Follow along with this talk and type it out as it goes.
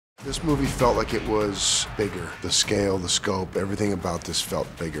This movie felt like it was bigger. The scale, the scope, everything about this felt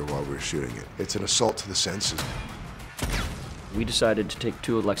bigger while we were shooting it. It's an assault to the senses. We decided to take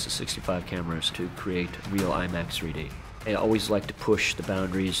two Alexa 65 cameras to create real IMAX 3D. I always like to push the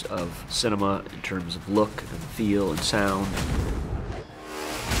boundaries of cinema in terms of look and feel and sound.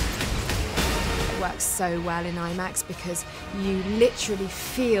 It works so well in IMAX because you literally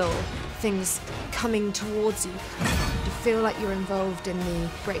feel things coming towards you. You feel like you're involved in the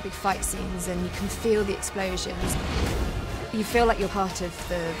great big fight scenes and you can feel the explosions. You feel like you're part of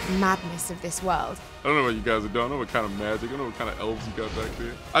the madness of this world. I don't know what you guys are doing. I don't know what kind of magic, I don't know what kind of elves you got back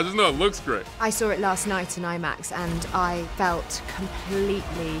there. I just know it looks great. I saw it last night in IMAX and I felt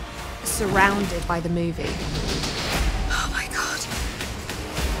completely surrounded by the movie. Oh my God.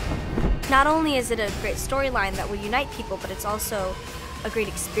 Not only is it a great storyline that will unite people, but it's also a great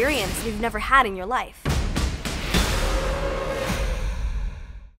experience you've never had in your life.